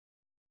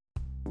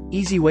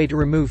Easy way to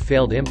remove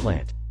failed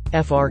implant.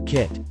 FR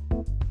Kit.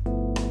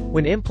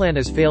 When implant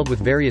has failed with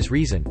various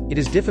reason, it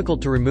is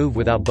difficult to remove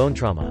without bone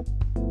trauma.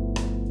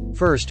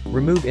 First,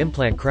 remove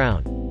implant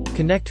crown.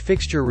 Connect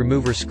fixture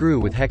remover screw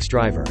with hex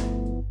driver.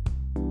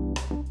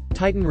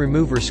 Tighten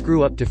remover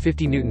screw up to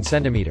 50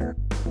 Nm.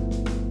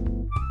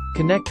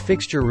 Connect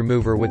fixture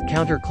remover with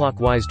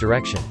counterclockwise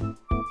direction.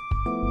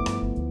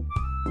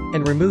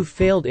 And remove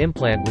failed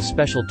implant with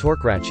special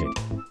torque ratchet.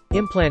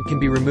 Implant can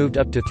be removed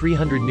up to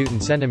 300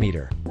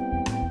 Nm.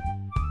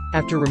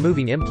 After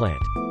removing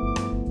implant,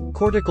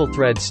 cortical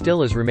thread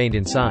still has remained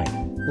inside.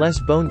 Less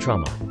bone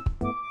trauma.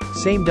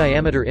 Same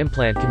diameter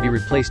implant can be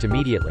replaced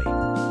immediately.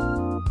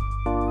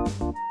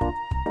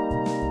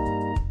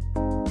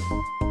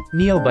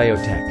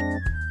 NeoBiotech.